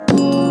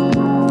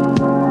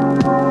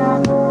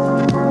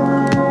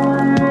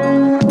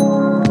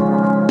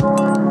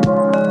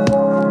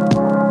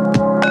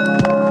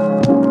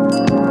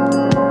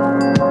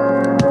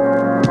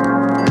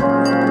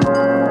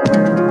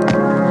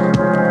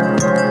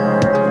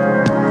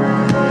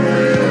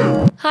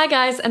Hi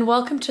guys, and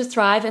welcome to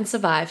Thrive and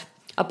Survive,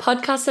 a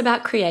podcast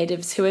about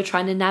creatives who are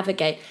trying to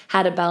navigate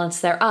how to balance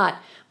their art,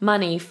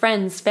 money,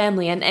 friends,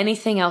 family, and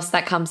anything else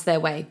that comes their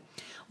way.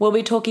 We'll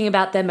be talking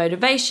about their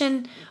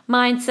motivation,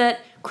 mindset,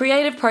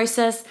 creative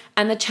process,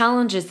 and the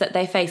challenges that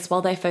they face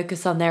while they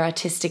focus on their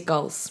artistic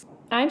goals.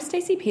 I'm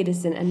Stacey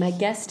Peterson, and my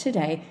guest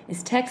today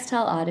is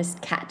textile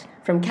artist Kat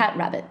from Cat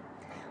Rabbit.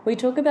 We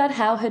talk about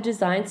how her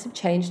designs have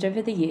changed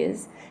over the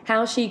years,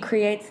 how she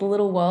creates the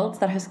little worlds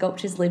that her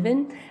sculptures live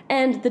in,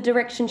 and the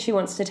direction she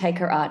wants to take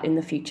her art in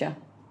the future.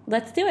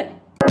 Let's do it.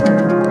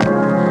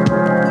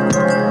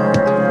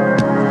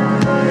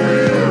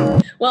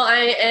 Well,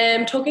 I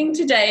am talking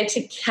today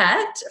to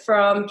Kat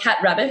from Cat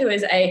Rabbit, who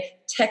is a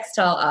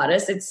textile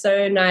artist. It's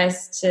so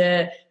nice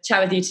to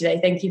chat with you today.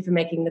 Thank you for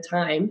making the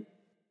time.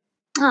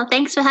 Oh,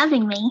 thanks for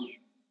having me.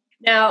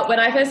 Now,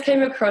 when I first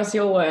came across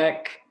your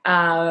work,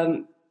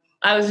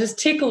 I was just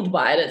tickled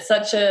by it. It's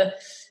such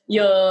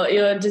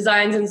your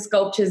designs and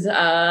sculptures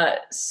are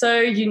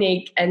so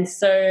unique and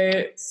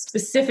so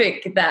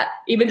specific that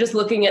even just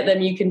looking at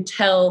them, you can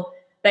tell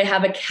they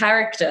have a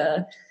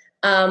character.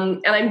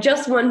 And I'm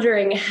just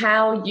wondering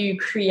how you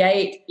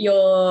create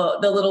the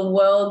little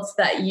worlds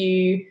that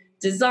you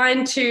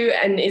design to,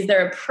 and is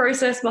there a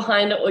process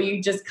behind it, or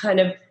you just kind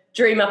of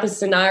dream up a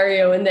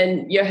scenario and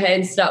then your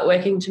hands start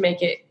working to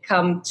make it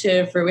come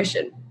to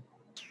fruition?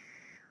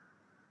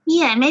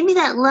 Yeah, maybe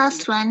that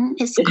last one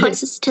is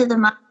closest to the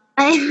mark.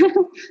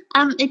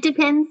 It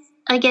depends,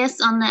 I guess,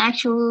 on the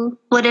actual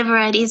whatever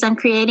it is I'm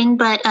creating.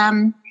 But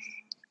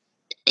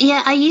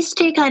yeah, I used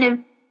to kind of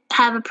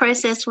have a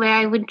process where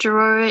I would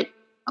draw it,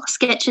 or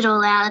sketch it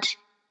all out,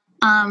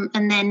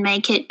 and then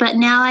make it. But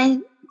now I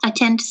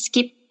tend to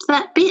skip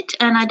that bit,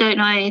 and I don't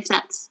know if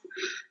that's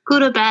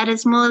good or bad.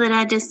 It's more that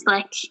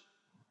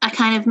I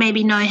kind of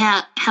maybe know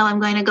how I'm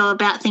going to go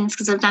about things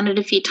because I've done it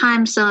a few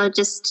times, so I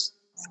just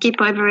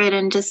skip over it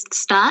and just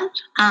start.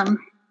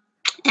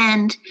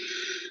 And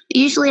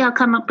usually I'll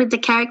come up with the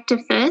character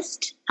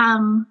first,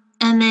 and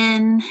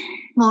then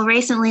more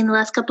recently in the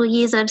last couple of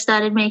years I've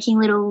started making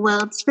little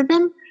worlds for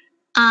them.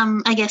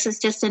 I guess it's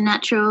just a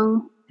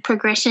natural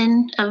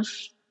progression of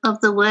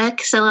the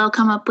work. So I'll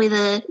come up with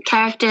a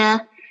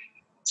character.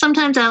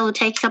 Sometimes I will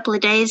take a couple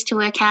of days to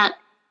work out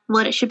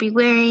what it should be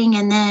wearing,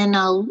 and then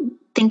I'll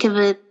think of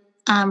a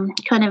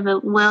kind of a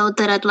world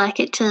that I'd like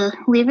it to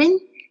live in.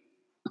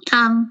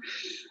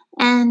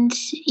 And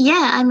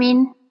yeah, I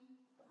mean,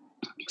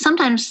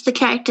 sometimes the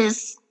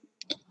characters,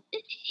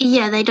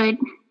 yeah, they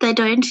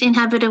don't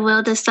inhabit a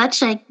world as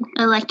such. I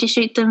like to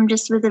shoot them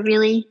just with a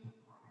really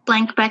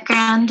blank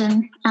background,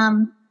 and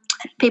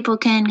people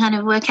can kind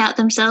of work out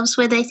themselves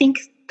where they think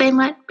they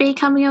might be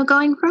coming or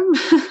going from.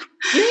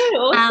 Yeah,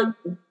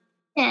 awesome.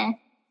 Yeah.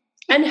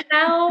 And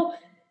how,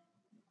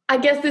 I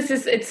guess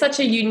it's such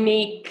a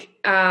unique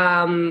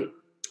kind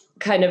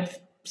of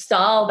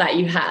style that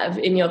you have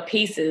in your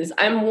pieces.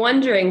 I'm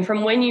wondering,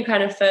 from when you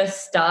kind of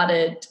first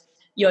started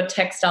your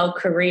textile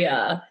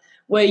career,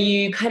 were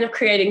you kind of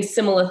creating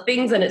similar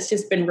things and it's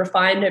just been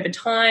refined over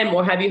time,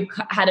 or have you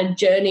had a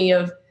journey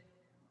of,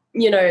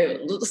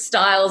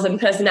 styles and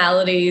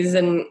personalities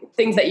and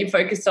things that you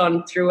focused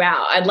on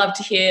throughout? I'd love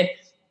to hear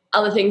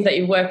other things that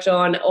you've worked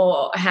on,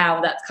 or how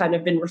that's kind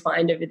of been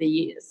refined over the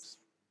years.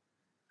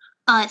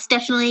 Oh, it's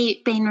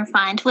definitely been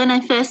refined. When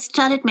I first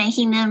started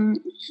making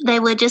them, they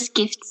were just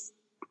gifts.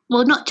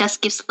 Well, not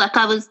just gifts. Like,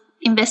 I was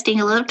investing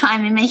a lot of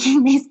time in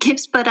making these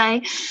gifts, but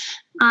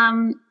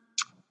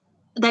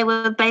they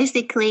were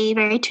basically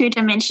very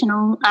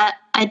two-dimensional.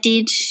 I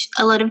did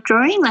a lot of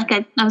drawing. Like,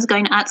 I was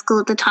going to art school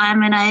at the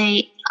time, and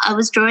I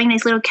was drawing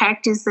these little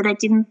characters that I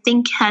didn't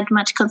think had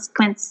much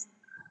consequence,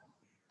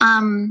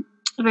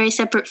 very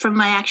separate from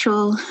my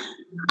actual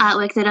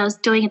artwork that I was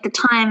doing at the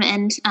time.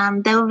 And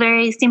they were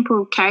very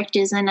simple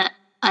characters, and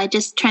I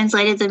just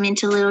translated them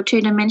into little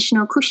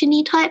two-dimensional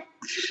cushiony type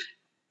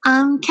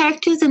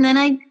characters. And then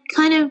I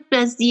kind of,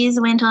 as the years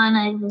went on,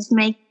 I was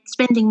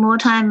spending more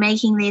time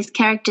making these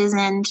characters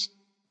and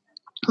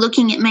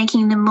looking at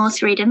making them more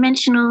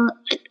three-dimensional.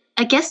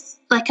 I guess,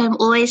 like, I'm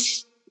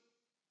always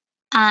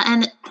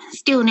and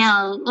still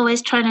now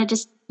always trying to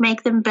just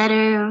make them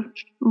better,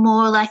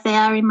 more like they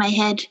are in my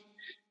head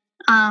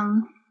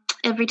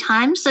every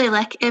time. So,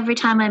 like, every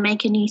time I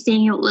make a new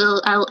thing,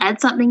 I'll add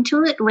something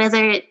to it,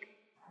 whether it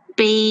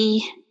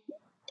be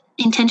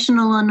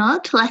intentional or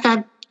not. Like,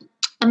 I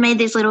made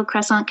these little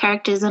croissant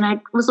characters, and I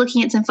was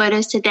looking at some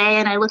photos today,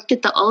 and I looked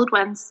at the old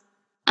ones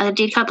I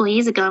did a couple of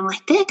years ago. I'm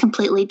like, they're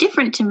completely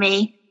different to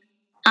me.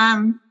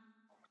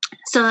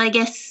 So I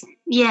guess,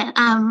 yeah,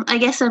 I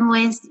guess I'm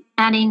always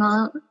adding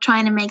or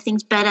trying to make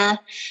things better.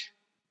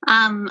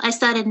 I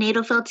started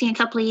needle felting a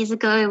couple of years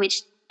ago,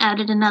 which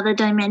added another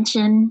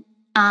dimension.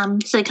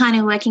 So kind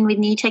of working with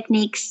new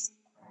techniques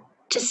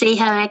to see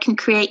how I can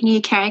create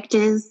new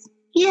characters.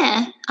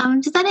 Yeah.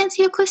 Does that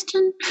answer your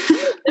question?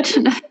 I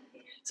don't know.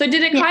 So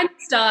did it kind of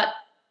start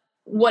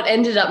what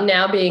ended up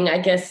now being, I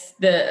guess,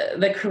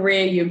 the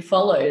career you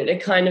followed?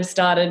 It kind of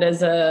started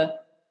as a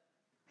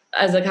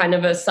kind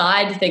of a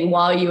side thing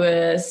while you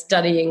were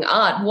studying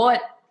art.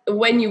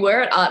 when you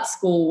were at art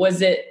school,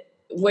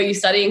 were you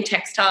studying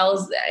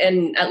textiles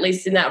and at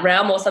least in that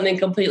realm, or something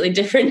completely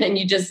different and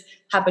you just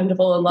happened to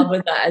fall in love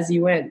with that as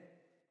you went?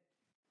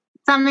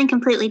 Something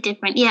completely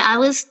different. Yeah, I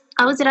was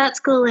at art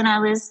school, and I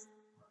was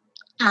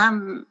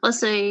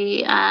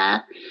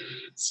also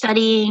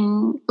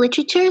studying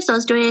literature. So I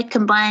was doing a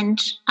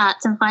combined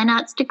arts and fine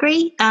arts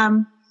degree.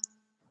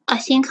 I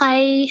think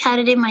I had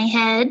it in my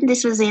head,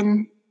 this was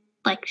in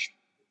like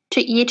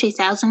year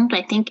 2000,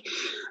 I think,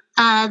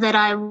 that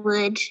I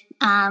would,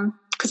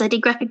 because I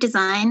did graphic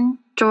design,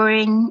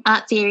 drawing,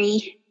 art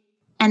theory,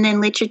 and then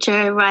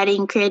literature,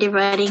 writing, creative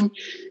writing.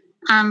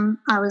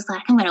 I was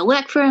like, I'm going to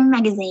work for a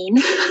magazine,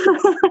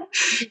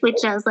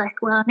 which I was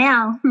like, well,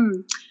 now,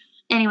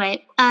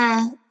 Anyway,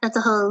 that's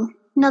a whole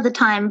another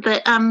time.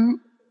 But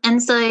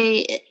and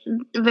so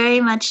very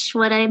much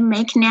what I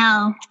make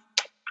now,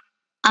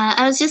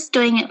 I was just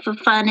doing it for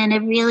fun, and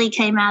it really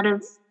came out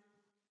of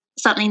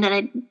something that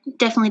I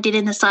definitely did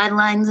in the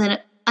sidelines,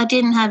 and I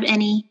didn't have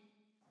any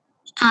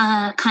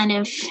kind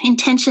of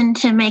intention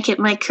to make it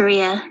my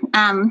career.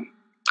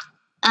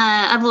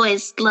 I've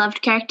always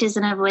loved characters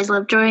and I've always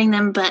loved drawing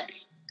them, but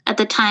at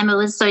the time it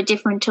was so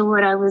different to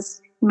what I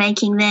was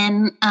making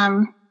then,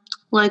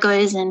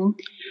 logos and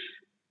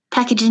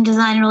packaging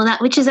design and all that,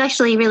 which has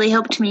actually really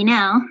helped me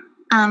now.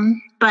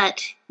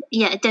 But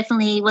yeah, it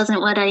definitely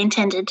wasn't what I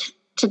intended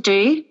to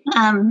do.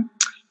 And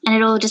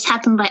it all just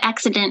happened by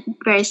accident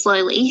very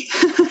slowly.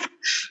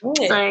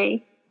 Yeah. So,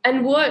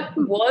 and what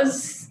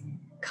was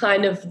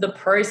kind of the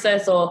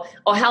process, or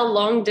how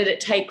long did it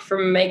take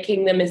from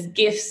making them as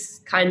gifts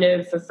kind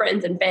of for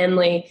friends and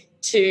family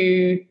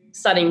to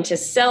starting to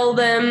sell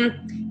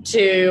them,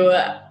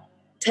 to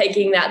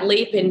taking that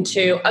leap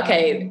into,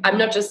 okay, I'm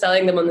not just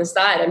selling them on the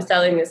side, I'm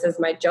selling this as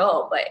my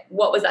job? Like,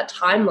 what was that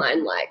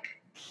timeline like?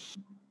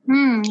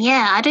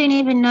 Yeah, I don't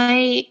even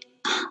know.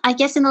 I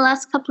guess in the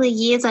last couple of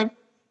years I've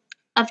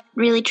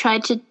really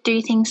tried to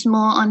do things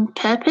more on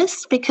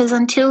purpose, because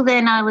until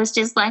then I was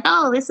just like,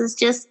 oh, this is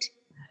just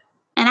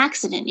an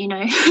accident, you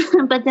know.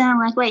 But then I'm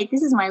like, wait,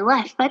 this is my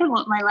life. I don't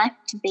want my life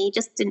to be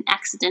just an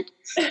accident.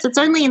 So it's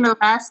only in the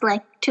last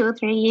like 2 or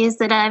 3 years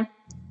that I've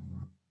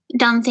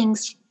done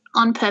things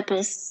on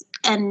purpose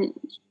and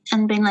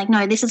been like,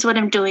 no, this is what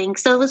I'm doing.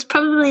 So it was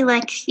probably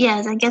like,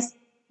 yeah, I guess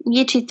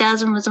year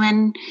 2000 was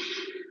when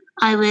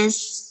I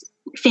was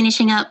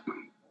finishing up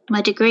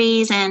my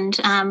degrees and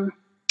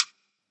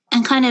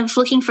kind of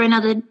looking for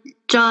another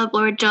job,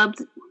 or a job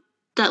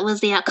that was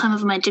the outcome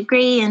of my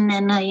degree. And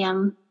then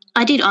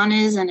I did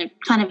honours, and it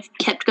kind of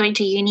kept going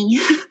to uni,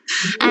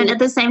 and at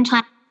the same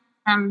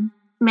time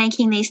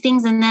making these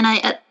things. And then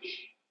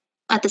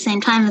at the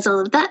same time as all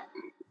of that,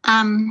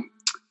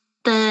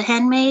 the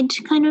handmade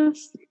kind of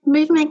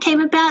movement came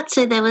about.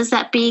 So there was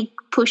that big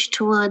push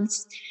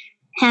towards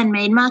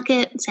handmade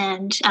markets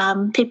and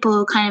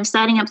people kind of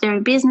starting up their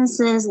own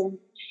businesses,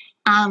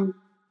 and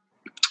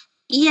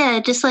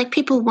just like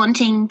people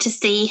wanting to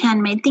see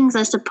handmade things,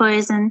 I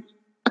suppose. And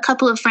a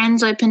couple of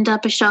friends opened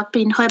up a shop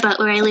in Hobart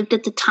where I lived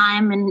at the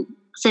time and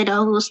said,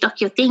 oh, we'll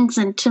stock your things.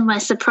 And to my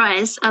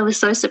surprise, I was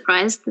so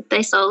surprised that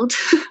they sold.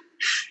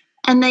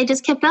 And they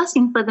just kept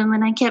asking for them,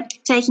 and I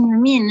kept taking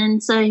them in.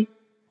 And so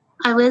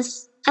I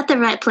was at the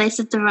right place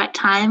at the right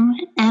time.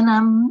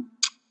 And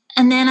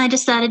then I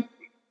just started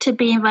to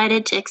be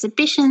invited to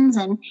exhibitions,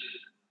 and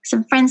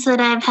some friends that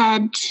I've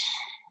had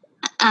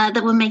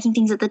that were making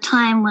things at the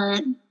time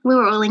we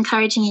were all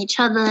encouraging each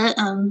other,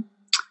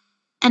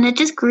 and it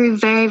just grew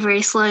very,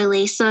 very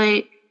slowly.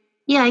 So,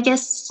 yeah, I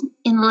guess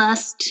in the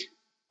last,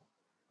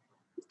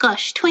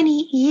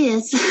 20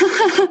 years,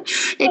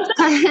 it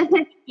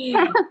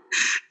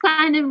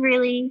kind of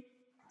really.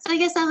 So I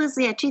guess that was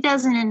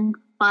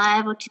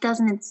 2005 or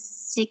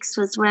 2006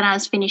 was when I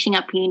was finishing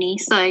up uni.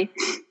 So,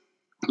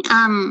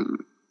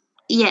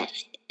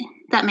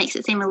 that makes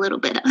it seem a little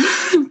better,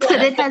 but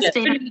it has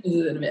been a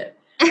little bit.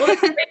 Well,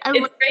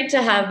 it's great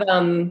to have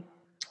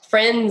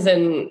friends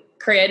and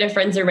creative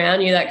friends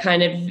around you that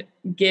kind of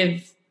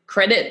give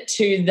credit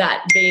to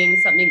that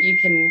being something you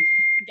can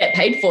get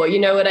paid for. You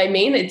know what I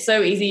mean? It's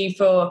so easy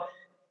for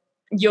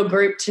your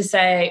group to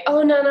say,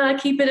 oh, no,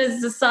 keep it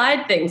as a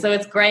side thing. So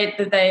it's great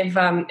that they've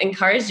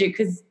encouraged you,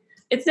 because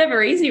it's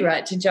never easy,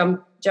 right, to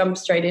jump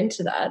straight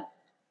into that.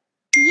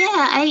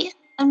 Yeah,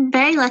 I'm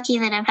very lucky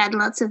that I've had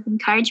lots of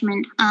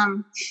encouragement.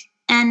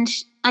 And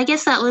I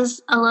guess that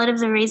was a lot of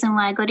the reason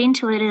why I got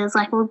into it. It was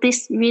like, well,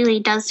 this really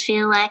does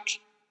feel like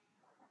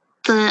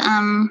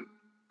the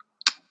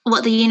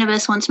what the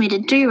universe wants me to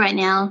do right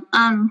now.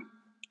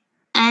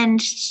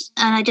 And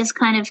I just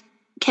kind of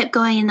kept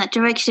going in that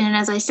direction. And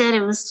as I said,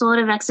 it was sort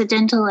of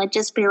accidental. I'd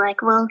just be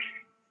like, well,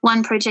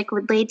 one project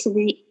would lead to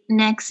the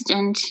next,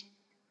 and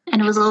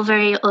it was all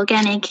very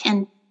organic,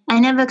 and I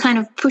never kind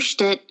of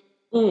pushed it,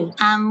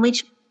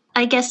 which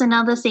I guess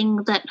another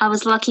thing that I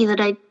was lucky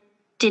that I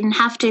didn't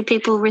have to.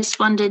 People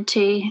responded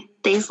to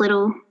these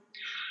little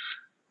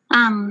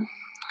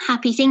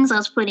happy things I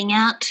was putting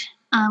out,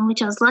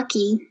 which I was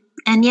lucky.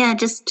 And yeah,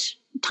 just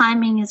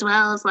timing as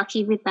well. I was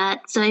lucky with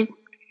that. So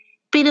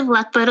bit of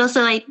luck, but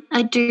also I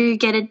do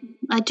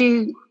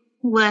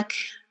work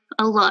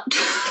a lot.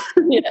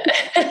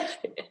 Yeah.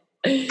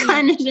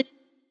 Kind of an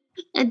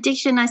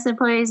addiction, I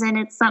suppose, and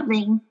it's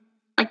something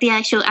like the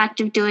actual act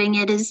of doing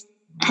it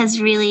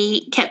has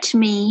really kept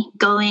me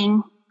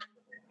going,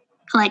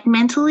 like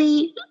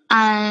mentally,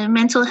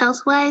 mental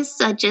health wise.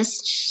 I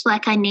just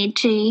I need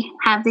to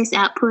have this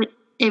output.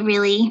 It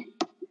really,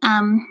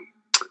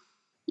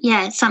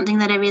 it's something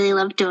that I really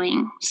love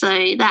doing. So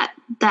that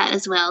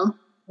as well.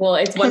 Well,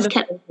 it's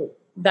wonderful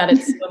that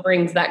it still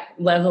brings that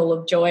level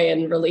of joy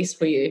and release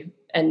for you,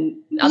 and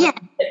others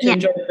get to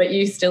enjoy it, but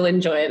you still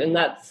enjoy it, and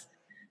that's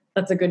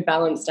a good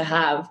balance to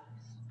have.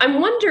 I'm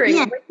wondering,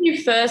 when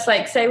you first,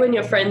 say when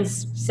your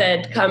friends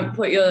said, come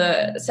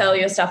sell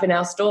your stuff in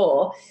our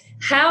store,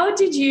 how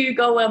did you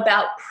go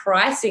about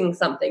pricing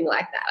something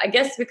like that? I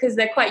guess because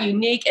they're quite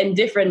unique and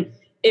different,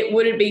 it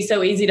wouldn't be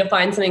so easy to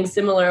find something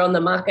similar on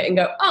the market and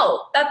go,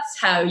 oh, that's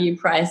how you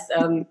price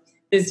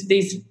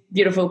these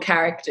beautiful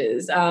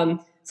characters.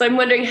 So I'm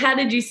wondering, how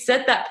did you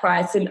set that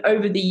price? And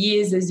over the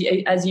years,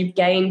 as you've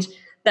gained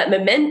that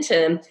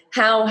momentum,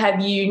 how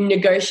have you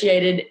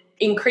negotiated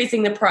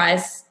increasing the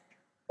price,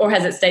 or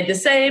has it stayed the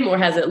same, or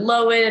has it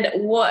lowered?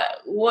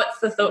 What's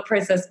the thought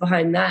process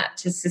behind that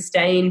to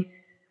sustain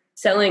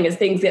selling as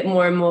things get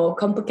more and more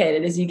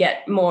complicated, as you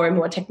get more and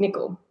more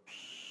technical?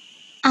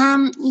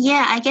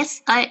 I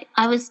guess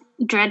I was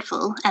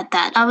dreadful at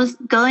that. I was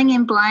going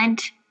in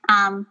blind.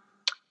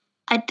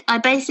 I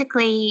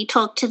basically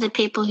talked to the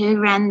people who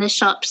ran the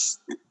shops.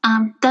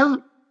 There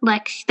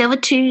were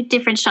two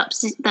different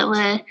shops that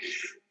were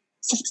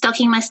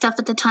stocking my stuff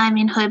at the time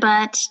in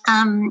Hobart.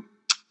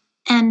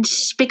 And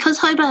because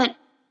Hobart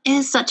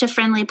is such a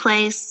friendly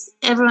place,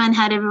 everyone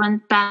had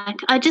everyone's back.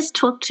 I just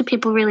talked to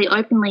people really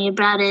openly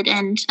about it.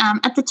 And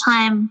at the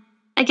time,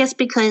 I guess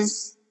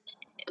because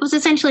it was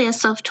essentially a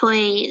soft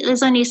toy,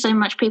 there's only so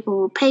much people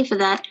will pay for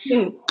that.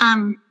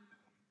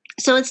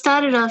 So it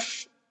started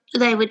off,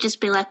 they would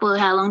just be like, well,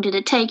 how long did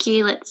it take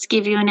you? Let's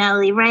give you an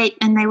hourly rate.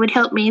 And they would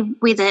help me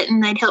with it,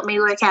 and they'd help me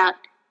work out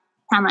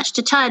how much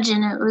to charge.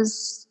 And it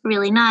was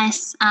really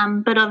nice.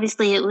 But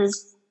obviously it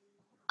was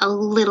a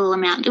little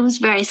amount. It was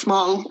very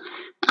small.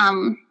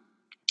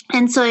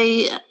 And so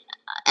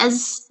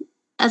as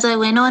I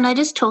went on, I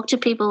just talked to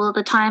people all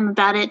the time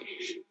about it,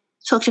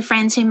 talk to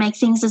friends who make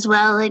things as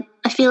well.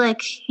 I feel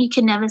like you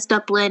can never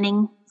stop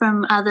learning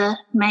from other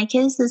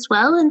makers as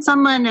well. And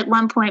someone at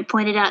one point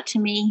pointed out to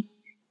me,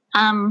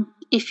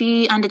 if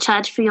you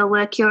undercharge for your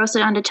work, you're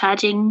also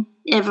undercharging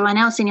everyone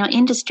else in your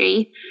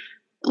industry,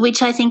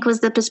 which I think was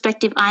the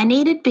perspective I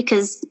needed,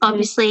 because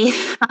obviously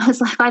I was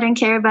like, I don't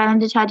care about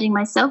undercharging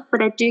myself, but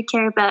I do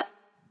care about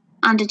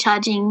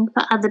undercharging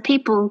for other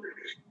people.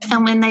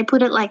 And when they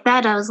put it like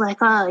that, I was like,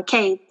 oh,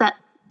 okay, that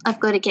I've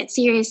got to get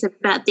serious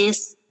about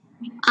this.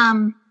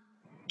 And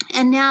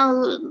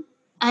now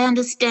I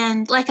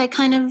understand,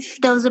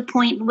 there was a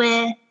point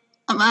where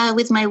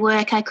with my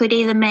work, I could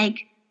either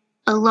make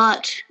a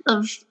lot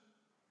of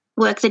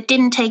work that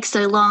didn't take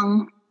so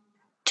long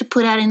to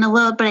put out in the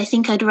world, but I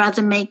think I'd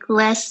rather make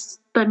less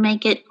but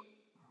make it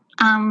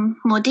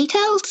more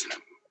detailed.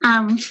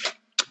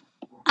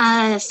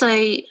 So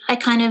I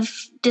kind of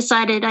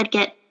decided I'd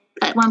get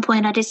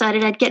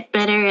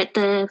better at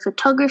the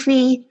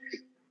photography.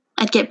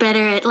 I'd get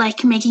better at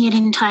making an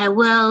entire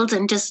world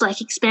and just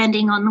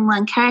expanding on the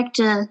one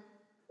character,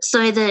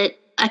 so that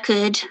I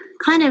could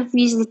kind of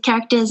use the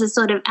characters as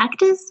sort of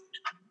actors.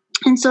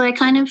 And so I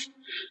kind of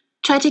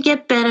tried to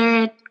get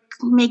better at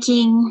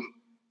making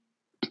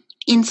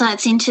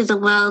insights into the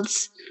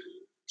worlds.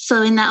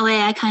 So in that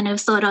way, I kind of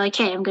thought,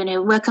 okay, I'm going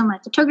to work on my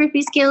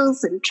photography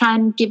skills and try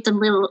and give them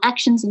little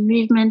actions and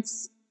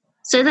movements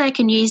so that I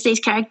can use these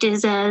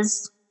characters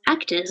as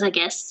actors, I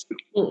guess.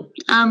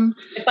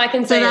 If I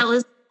can say, so that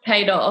was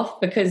paid off,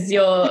 because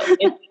your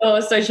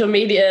social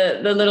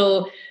media, the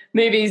little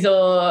movies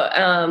or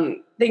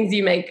things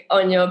you make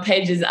on your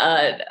pages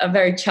are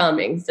very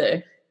charming.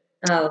 So,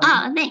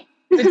 thanks.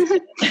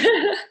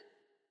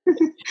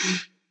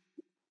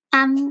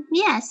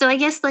 So I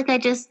guess I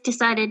just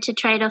decided to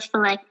trade off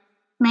for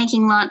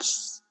making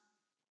lots.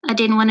 I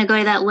didn't want to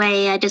go that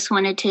way. I just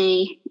wanted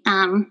to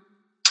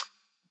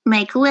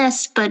make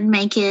less but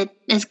make it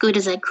as good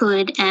as I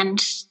could,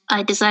 and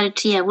I decided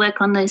to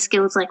work on those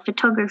skills like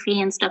photography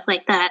and stuff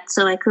like that,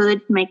 so I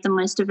could make the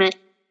most of it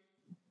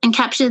and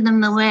capture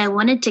them the way I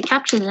wanted to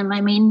capture them.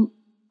 I mean,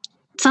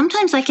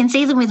 sometimes I can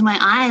see them with my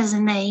eyes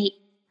and they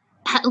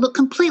look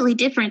completely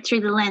different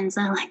through the lens.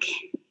 I'm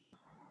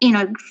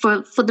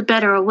for the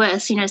better or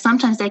worse,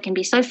 sometimes they can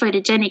be so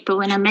photogenic, but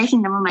when I'm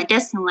making them on my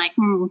desk, I'm like,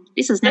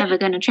 this is never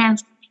going to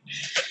translate.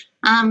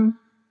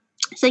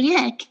 So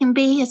it can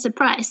be a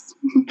surprise.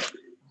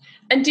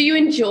 And do you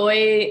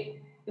enjoy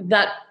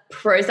that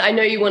process? I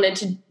know you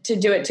wanted to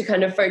do it to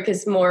kind of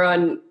focus more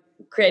on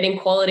creating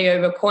quality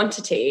over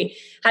quantity.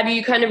 Have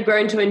you kind of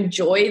grown to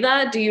enjoy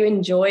that? Do you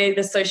enjoy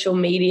the social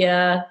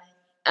media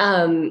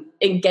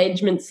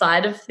engagement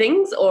side of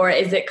things, or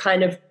is it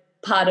kind of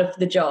part of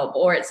the job,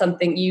 or it's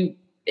something you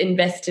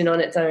invest in on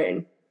its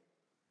own?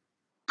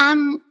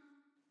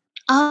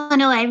 Oh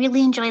no, I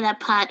really enjoy that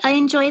part. I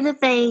enjoy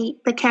that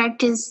the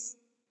characters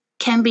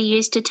can be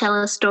used to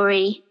tell a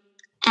story,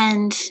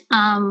 and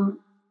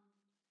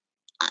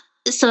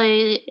so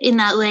in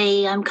that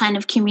way, I'm kind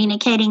of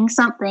communicating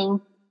something.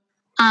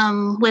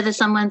 Whether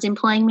someone's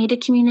employing me to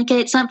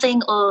communicate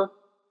something or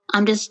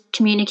I'm just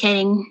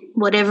communicating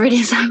whatever it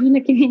is I want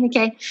to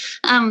communicate.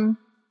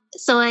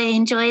 So I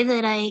enjoy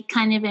that I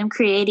kind of am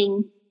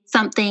creating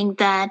something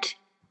that,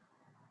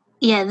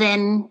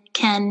 then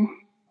can,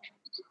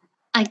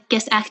 I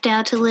guess, act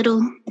out a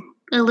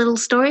little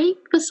story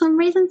for some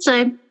reason.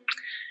 So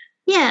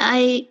yeah,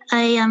 I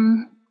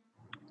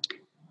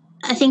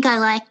think I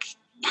like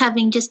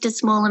having just a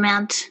small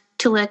amount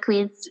to work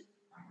with,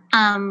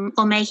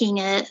 or making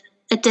a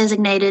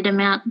designated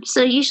amount.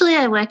 So usually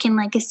I work in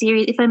like a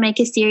series. If I make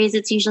a series,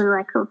 it's usually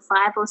like a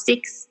 5 or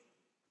 6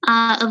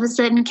 of a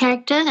certain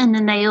character, and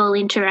then they all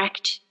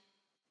interact.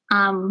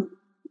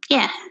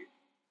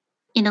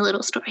 In a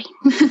little story.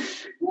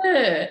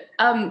 Yeah.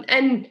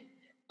 And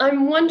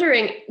I'm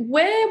wondering,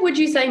 where would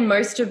you say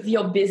most of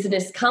your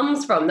business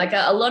comes from? Like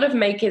a lot of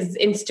makers,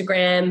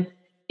 Instagram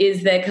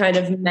is their kind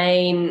of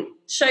main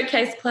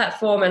showcase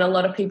platform, and a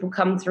lot of people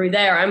come through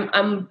there.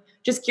 I'm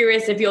just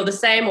curious if you're the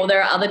same, or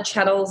there are other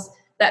channels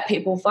that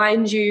people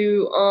find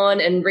you on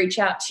and reach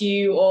out to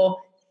you, or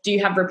do you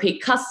have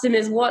repeat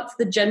customers? What's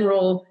the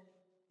general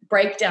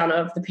breakdown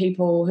of the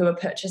people who are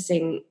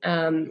purchasing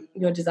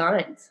your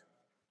designs?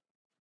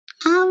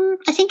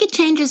 I think it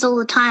changes all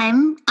the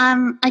time.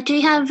 I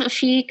do have a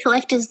few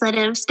collectors that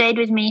have stayed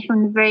with me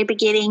from the very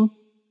beginning,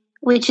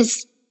 which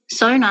is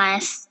so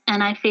nice.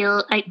 And I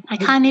feel I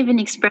can't even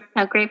express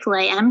how grateful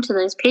I am to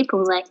those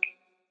people. Like,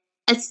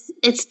 it's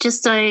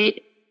just so,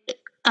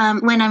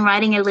 when I'm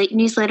writing a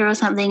newsletter or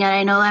something and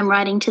I know I'm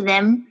writing to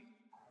them,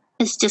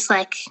 it's just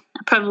like,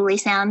 I probably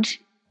sound,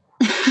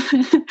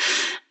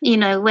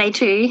 way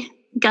too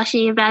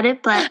gushy about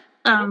it. But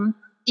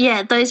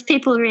those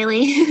people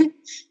really,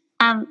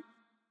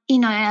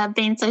 have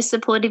been so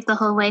supportive the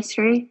whole way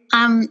through.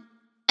 And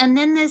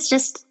then there's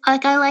just,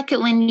 like, I like it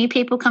when new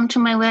people come to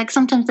my work.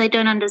 Sometimes they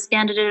don't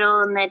understand it at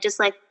all and they're just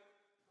like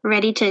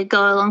ready to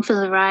go along for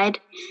the ride.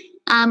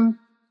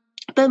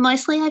 But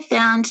mostly I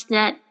found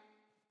that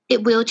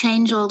it will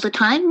change all the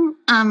time.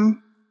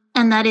 And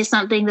that is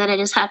something that I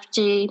just have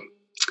to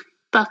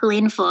buckle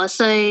in for.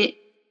 So,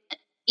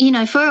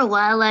 for a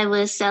while I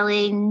was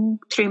selling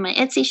through my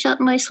Etsy shop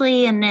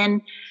mostly, and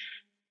then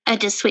I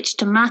just switched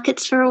to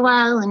markets for a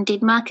while and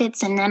did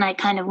markets, and then I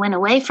kind of went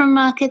away from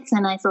markets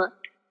and I thought,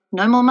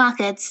 no more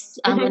markets.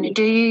 I'm going to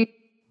do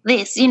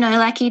this.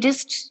 Like you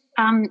just,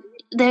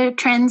 there are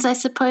trends, I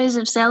suppose,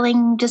 of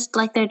selling, just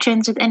like there are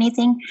trends with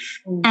anything.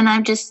 And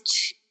I'm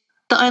just,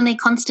 the only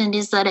constant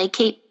is that I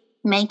keep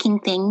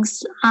making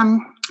things.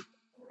 And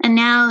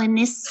now in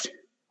this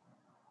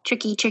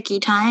tricky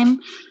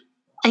time,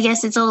 I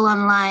guess it's all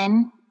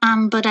online.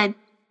 But I'm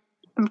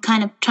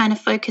kind of trying to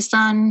focus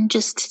on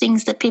just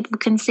things that people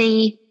can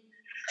see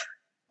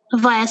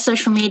via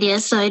social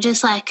media. So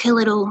just like a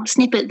little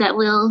snippet that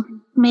will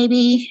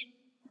maybe,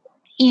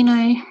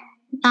 be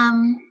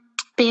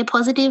a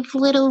positive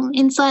little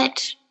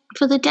insight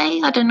for the day.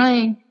 I don't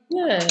know.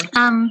 Yeah.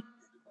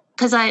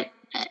 Because I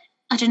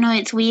don't know,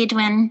 it's weird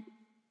when,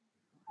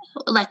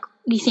 like,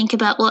 you think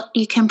about what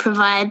you can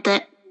provide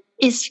that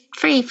is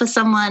free for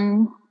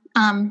someone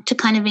to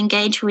kind of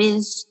engage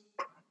with.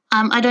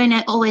 I don't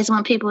always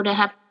want people to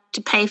have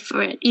to pay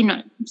for it,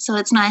 so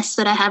it's nice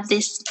that I have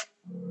this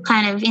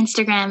kind of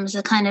Instagram as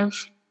a kind of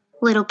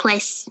little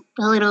place,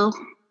 a little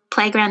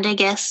playground, I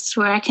guess,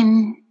 where I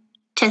can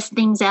test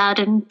things out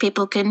and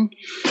people can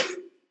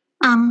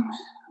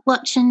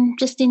watch and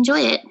just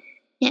enjoy it.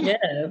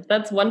 Yeah,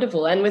 that's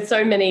wonderful. And with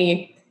so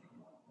many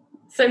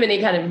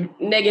kind of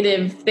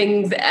negative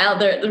things out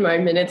there at the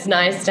moment, it's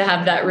nice to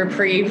have that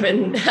reprieve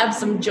and have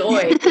some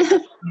joy.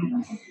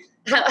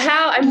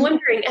 How I'm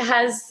wondering,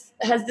 has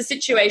the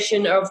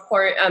situation of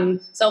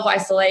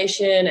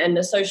self-isolation and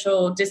the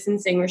social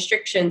distancing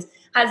restrictions,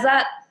 how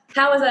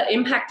has that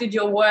impacted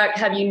your work?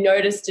 Have you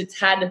noticed it's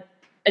had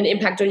an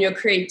impact on your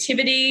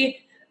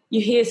creativity?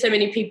 You hear so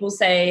many people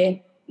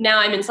say, now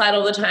I'm inside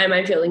all the time,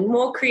 I'm feeling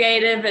more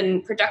creative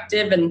and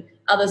productive, and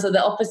others are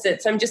the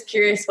opposite. So I'm just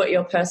curious what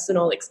your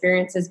personal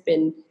experience has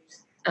been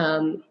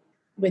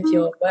with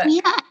your work.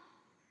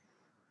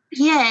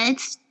 Yeah,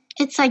 it's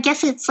I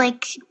guess it's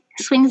like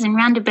swings and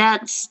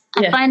roundabouts.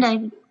 I find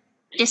I'm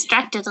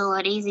distracted a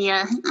lot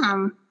easier.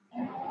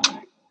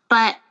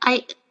 But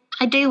I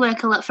do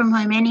work a lot from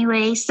home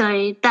anyway,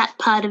 so that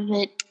part of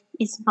it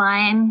is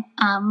fine.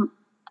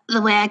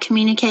 The way I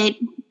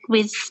communicate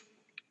with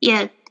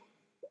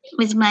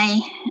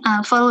my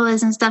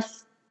followers and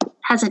stuff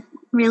hasn't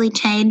really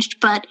changed,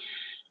 but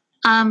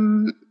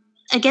I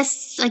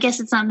guess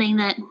it's something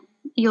that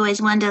you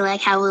always wonder,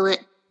 like, how will it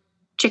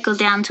trickle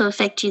down to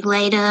affect you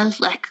later?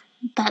 Like,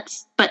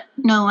 but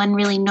no one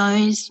really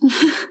knows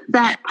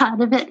that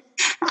part of it.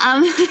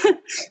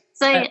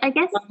 So I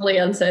guess lovely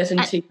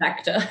uncertainty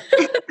factor.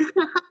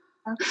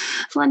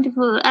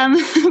 Wonderful.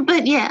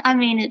 But yeah, I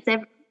mean, it's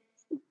the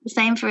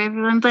same for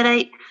everyone.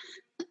 But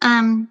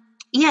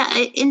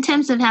in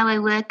terms of how I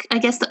work, I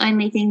guess the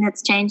only thing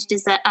that's changed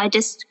is that I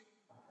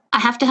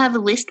have to have a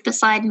list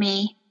beside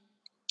me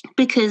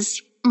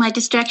because my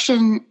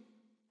distraction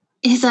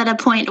is at a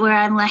point where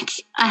I'm like,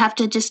 I have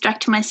to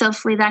distract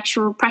myself with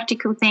actual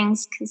practical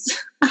things because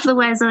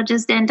otherwise I'll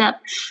just end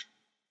up,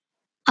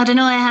 I don't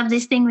know, I have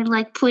this thing with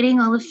like putting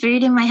all the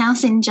food in my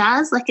house in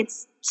jars. Like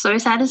it's so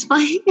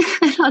satisfying.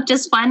 I'll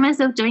just find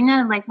myself doing that.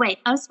 I'm like, wait,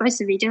 I was supposed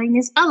to be doing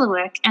this other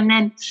work. And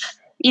then,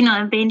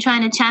 I've been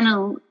trying to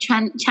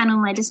channel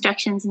my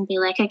distractions and be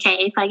like, okay,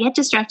 if I get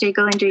distracted,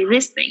 go and do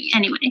this thing.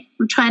 Anyway,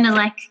 I'm trying to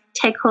like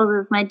take hold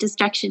of my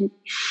distraction.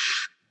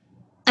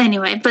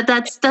 Anyway, but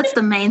that's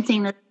the main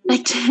thing that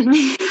affected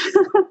me.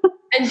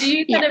 And do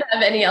you kind of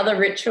have any other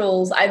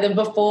rituals either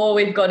before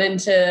we've got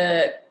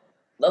into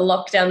a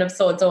lockdown of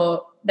sorts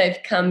or they've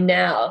come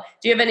now?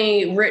 Do you have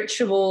any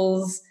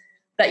rituals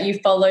that you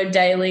follow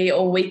daily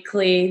or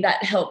weekly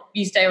that help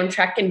you stay on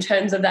track in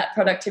terms of that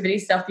productivity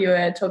stuff you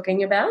were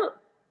talking about?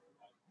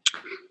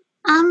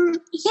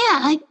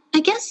 I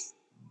guess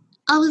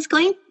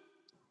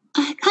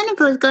I kind of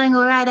was going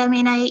all right. I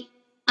mean, I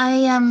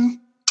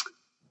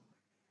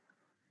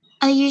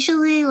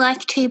usually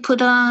like to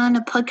put on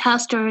a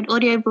podcast or an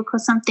audiobook or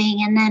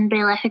something and then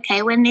be like,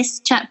 okay, when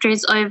this chapter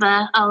is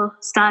over, I'll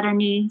start a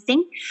new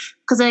thing,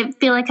 because I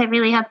feel like I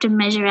really have to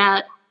measure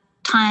out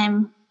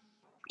time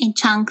in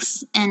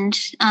chunks and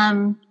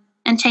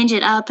change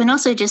it up, and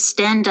also just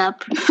stand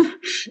up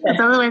because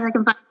otherwise I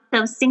can find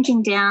myself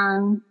sinking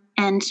down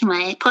and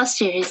my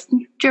posture is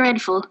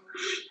dreadful.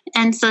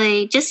 And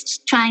so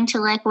just trying to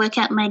like work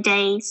out my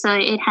day so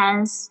it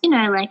has,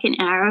 like an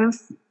hour of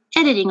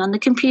editing on the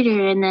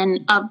computer, and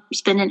then I'll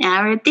spend an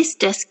hour at this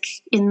desk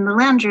in the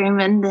lounge room,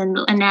 and then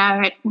an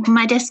hour at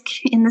my desk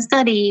in the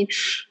study,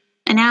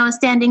 an hour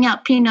standing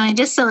up,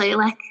 just so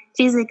like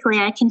physically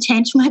I can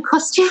change my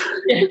posture.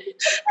 Yeah.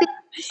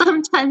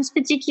 Sometimes,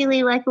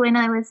 particularly like when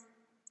I was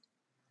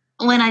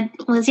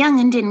young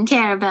and didn't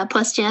care about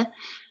posture,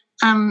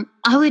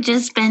 I would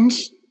just spend,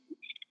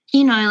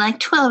 like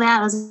 12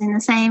 hours in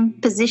the same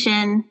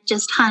position,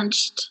 just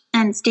hunched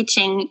and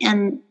stitching,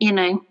 and,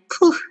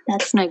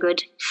 that's no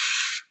good.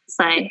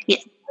 So, yeah.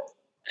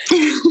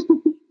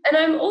 And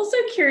I'm also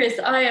curious,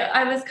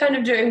 I was kind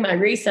of doing my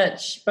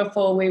research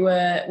before we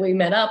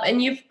met up,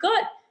 and you've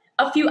got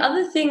a few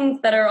other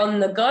things that are on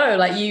the go.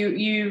 Like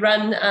you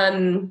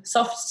run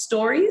soft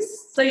stories,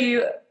 so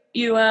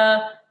you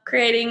are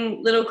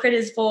creating little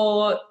critters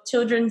for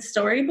children's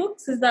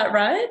storybooks. Is that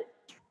right?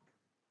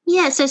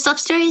 Yeah, so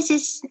Soft Stories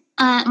is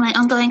my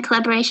ongoing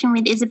collaboration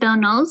with Isabel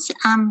Knowles.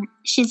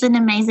 She's an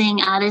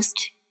amazing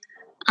artist,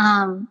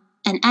 an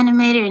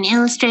animator, an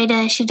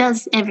illustrator. She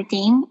does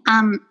everything.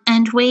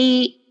 And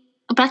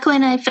back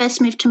when I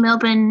first moved to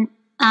Melbourne,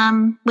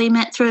 we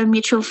met through a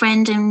mutual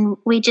friend, and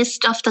we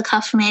just off the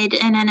cuff made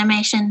an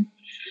animation.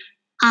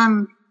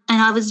 And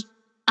I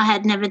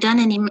had never done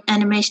any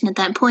animation at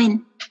that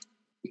point.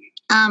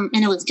 And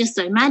it was just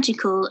so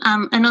magical.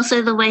 And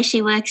also the way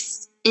she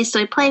works is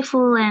so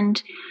playful,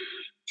 and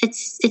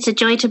it's a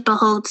joy to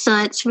behold. So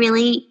it's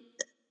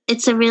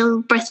a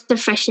real breath of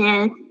fresh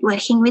air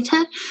working with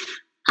her,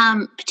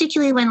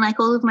 particularly when like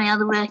all of my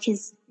other work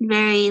is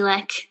very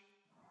like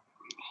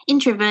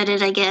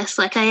introverted, I guess.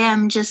 Like I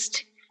am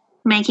just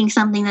making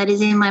something that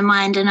is in my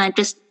mind, and I'm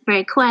just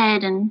very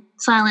quiet and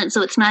silent.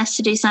 So it's nice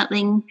to do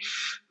something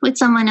with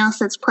someone else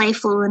that's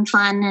playful and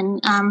fun,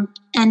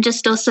 and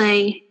just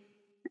also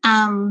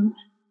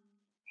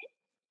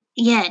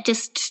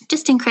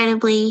just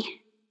incredibly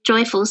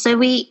joyful. So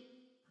we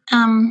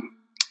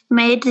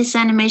made this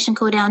animation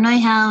called Our Know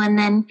How, and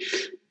then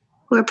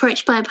were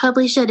approached by a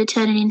publisher to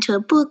turn it into a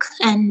book,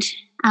 and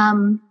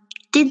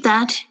did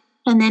that,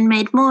 and then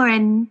made more.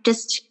 And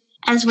just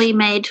as we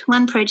made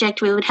one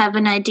project, we would have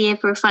an idea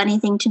for a funny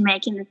thing to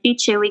make in the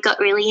future. We got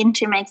really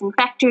into making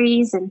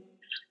factories, and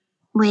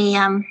we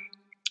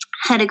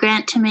had a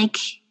grant to make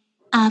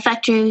a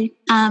factory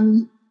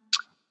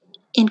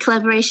in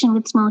collaboration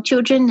with small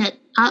children at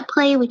Art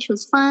Play, which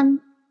was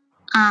fun.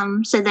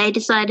 So they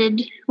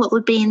decided what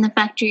would be in the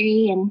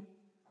factory, and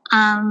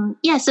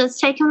so it's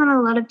taken on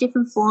a lot of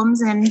different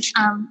forms, and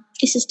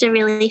it's just a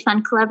really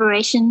fun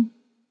collaboration.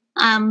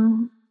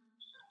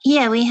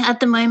 We at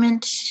the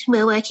moment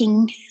we're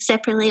working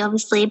separately,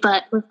 obviously,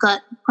 but we've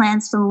got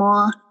plans for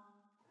more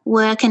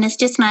work, and it's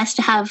just nice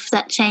to have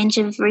that change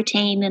of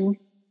routine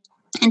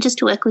and just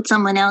to work with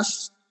someone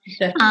else.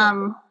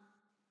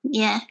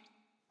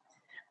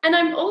 And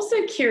I'm also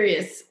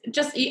curious,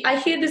 I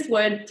hear this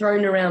word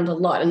thrown around a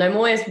lot, and I'm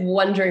always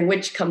wondering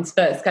which comes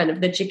first, kind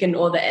of the chicken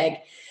or the egg.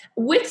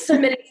 With so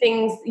many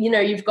things,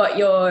 you've got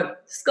your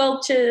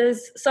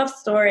sculptures, soft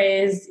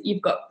stories,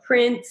 you've got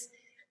prints.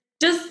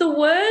 Does the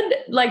word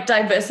like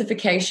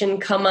diversification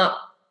come up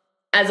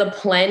as a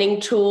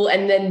planning tool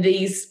and then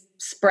these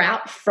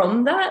sprout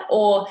from that?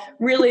 Or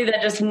really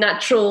they're just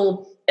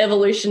natural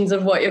evolutions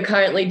of what you're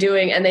currently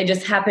doing and they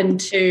just happen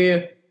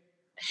to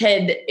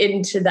head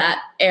into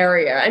that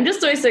area? I'm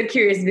just always so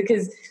curious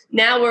because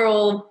now we're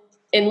all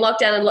in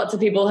lockdown and lots of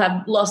people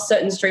have lost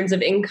certain streams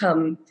of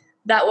income.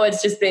 that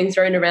word's just being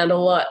thrown around a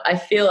lot, I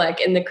feel like,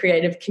 in the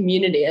creative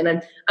community.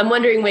 And I'm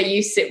wondering where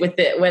you sit with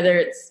it, whether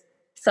it's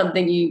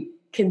something you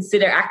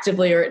consider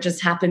actively or it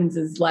just happens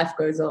as life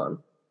goes on.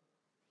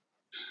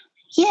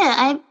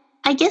 Yeah,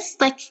 I guess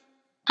like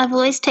I've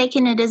always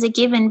taken it as a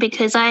given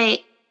because I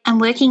am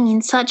working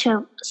in such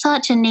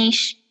a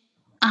niche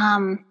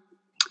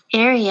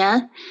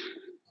area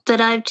that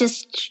I've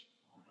just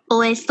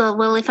always thought,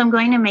 well, if I'm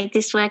going to make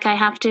this work, I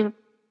have to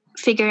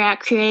figure out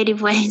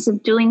creative ways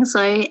of doing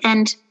so,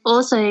 and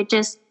also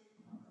just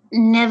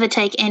never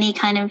take any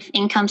kind of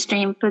income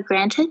stream for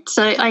granted.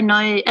 So I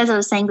know, as I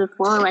was saying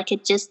before, like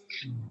it just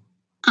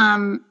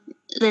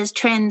there's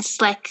trends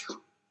like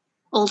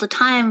all the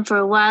time. For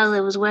a while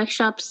there was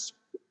workshops,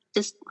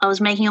 just I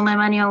was making all my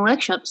money on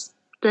workshops,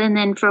 and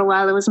then for a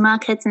while there was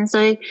markets, and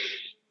so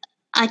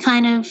I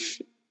kind of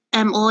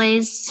am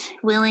always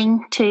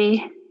willing to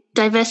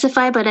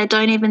diversify, but I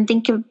don't even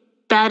think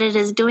about it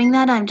as doing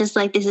that. I'm just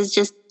like, this is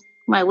just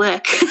my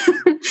work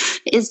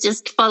is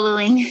just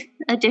following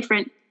a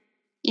different,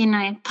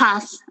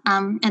 path,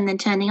 and then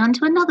turning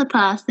onto another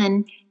path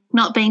and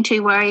not being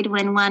too worried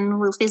when one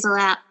will fizzle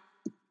out.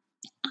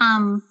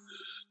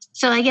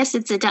 So I guess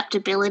it's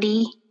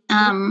adaptability.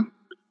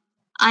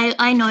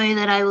 I know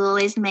that I will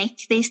always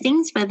make these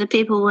things whether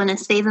people want to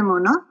see them or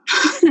not.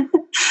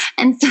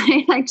 And so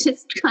I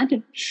just kind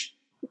of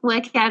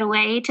work out a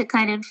way to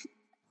kind of,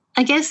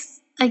 I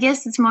guess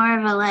it's more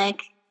of a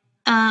like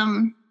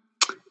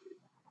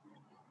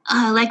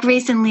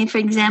recently, for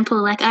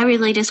example, like I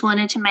really just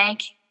wanted to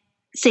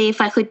see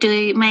if I could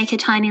make a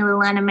tiny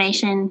little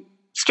animation,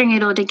 string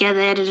it all together,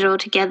 edit it all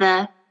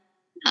together,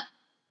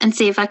 and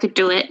see if I could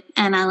do it.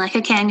 And I'm like,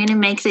 okay, I'm going to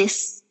make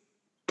this.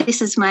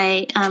 This is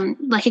my,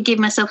 I give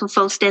myself a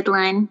false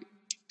deadline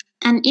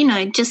and,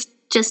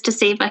 just to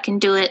see if I can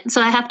do it.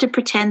 So I have to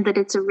pretend that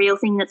it's a real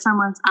thing that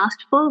someone's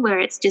asked for, where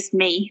it's just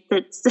me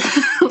that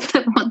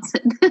wants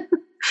it.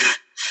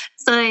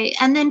 So,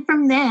 and then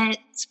from there, it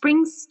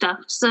springs stuff.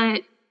 So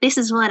this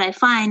is what I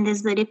find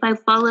is that if I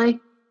follow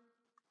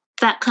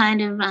that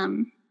kind of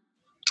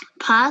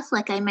path,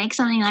 like I make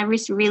something I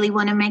really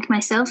want to make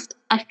myself,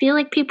 I feel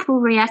like people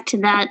react to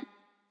that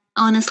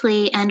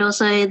honestly, and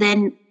also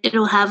then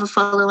it'll have a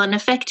follow-on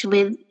effect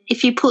with,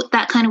 if you put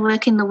that kind of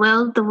work in the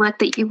world, the work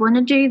that you want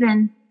to do,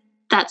 then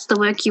that's the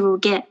work you will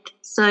get.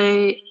 So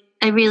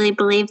I really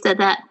believe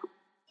that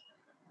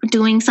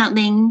doing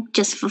something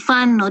just for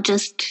fun or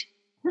just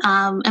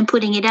and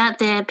putting it out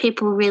there,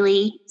 people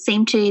really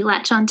seem to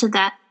latch onto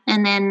that,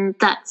 and then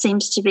that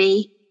seems to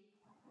be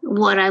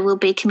what I will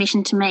be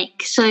commissioned to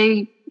make.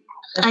 So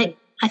I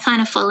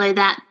kind of follow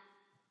that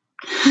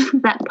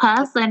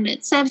path, and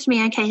it served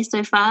me okay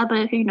so far,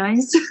 but who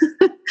knows?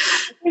 I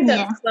think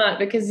that's smart,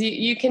 because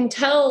you can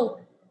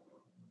tell,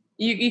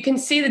 you can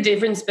see the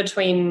difference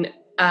between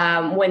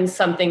when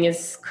something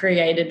is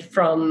created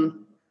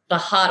from the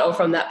heart or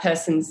from that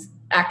person's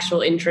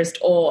actual interest,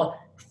 or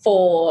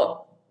for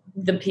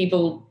the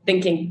people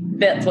thinking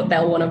that's what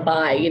they'll want to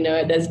buy.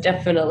 There's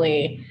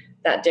definitely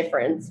that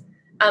difference.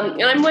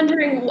 And I'm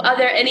wondering, are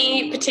there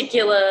any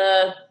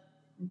particular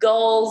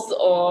goals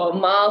or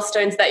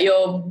milestones that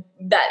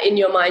in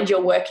your mind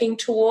you're working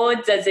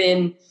towards, as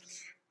in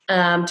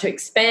to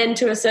expand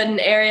to a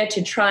certain area,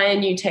 to try a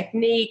new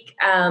technique?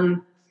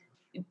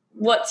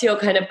 What's your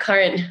kind of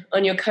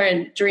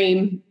current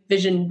dream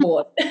vision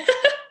board?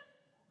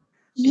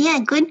 Yeah,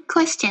 good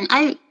question.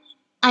 I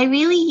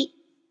really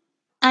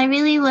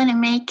want to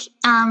make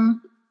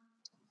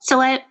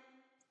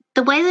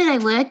the way that I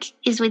work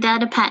is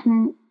without a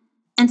pattern,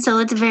 and so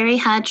it's very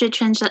hard to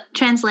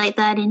translate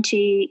that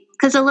into,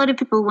 because a lot of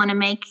people want to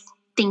make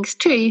things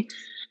too,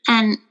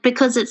 and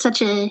because it's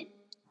such a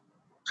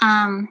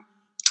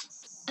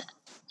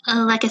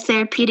like a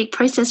therapeutic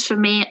process for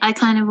me, I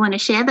kind of want to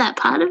share that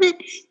part of it,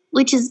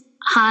 which is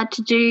hard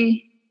to do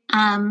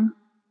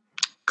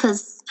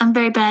because I'm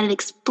very bad at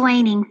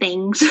explaining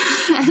things.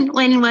 And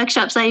when in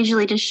workshops, I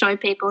usually just show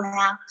people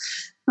how,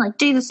 like,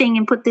 do the thing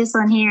and put this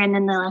on here, and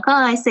then they're like, oh,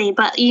 I see.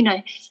 But,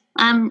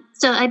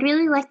 so I'd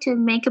really like to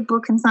make a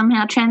book and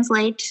somehow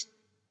translate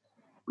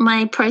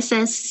my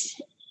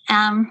process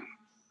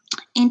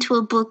into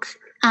a book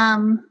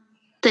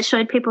that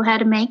showed people how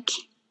to make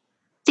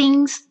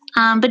things,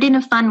 but in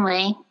a fun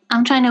way.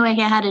 I'm trying to work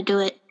out how to do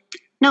it.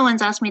 No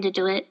one's asked me to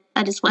do it.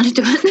 I just want to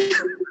do it.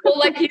 Well,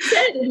 like you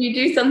said, if you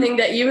do something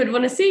that you would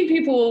want to see,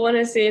 people will want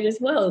to see it as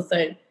well.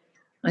 So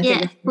I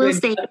think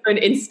it's a good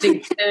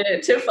instinct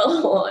to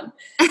follow on.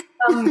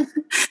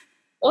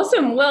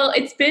 Awesome. Well,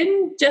 it's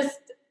been just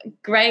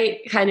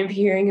great kind of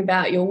hearing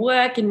about your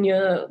work and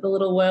the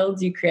little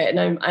worlds you create.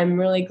 And I'm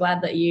really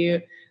glad that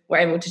you were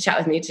able to chat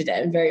with me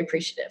today. I'm very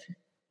appreciative.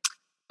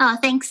 Oh,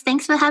 thanks.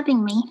 Thanks for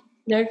having me.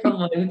 No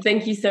problem.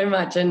 Thank you so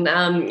much. And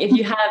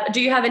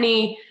do you have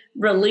any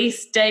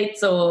release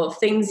dates or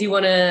things you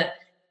want to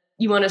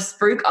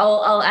spruik?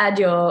 I'll add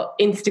your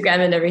Instagram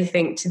and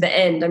everything to the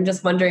end. I'm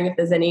just wondering if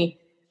there's any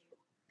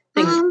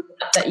things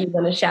that you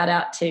want to shout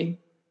out to.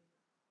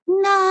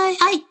 No,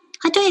 I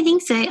don't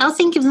think so. I'll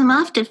think of them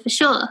after for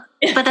sure,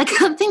 but I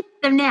can't think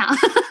of them now.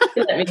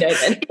 Let me know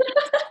then.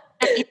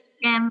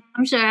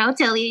 I'm sure I'll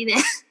tell you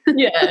that.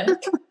 Yeah.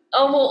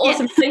 Oh, well,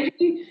 awesome. Yeah. Thank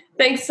you.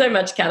 Thanks so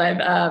much, Kat.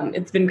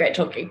 It's been great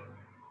talking.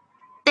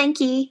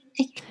 Thank you.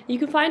 You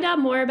can find out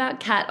more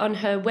about Kat on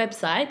her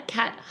website,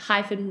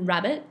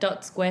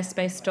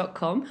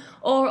 cat-rabbit.squarespace.com,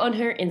 or on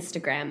her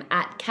Instagram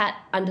at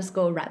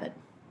cat_rabbit.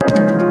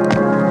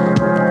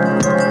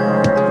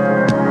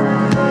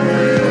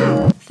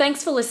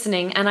 Thanks for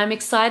listening, and I'm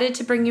excited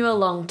to bring you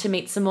along to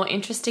meet some more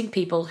interesting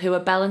people who are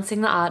balancing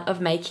the art of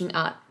making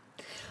art.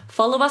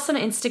 Follow us on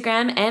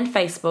Instagram and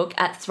Facebook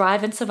at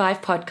Thrive and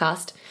Survive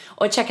Podcast,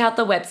 or check out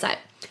the website,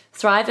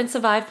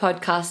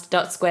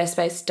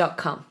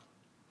 thriveandsurvivepodcast.squarespace.com.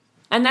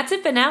 And that's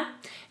it for now.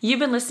 You've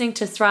been listening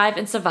to Thrive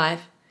and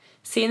Survive.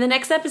 See you in the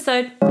next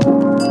episode.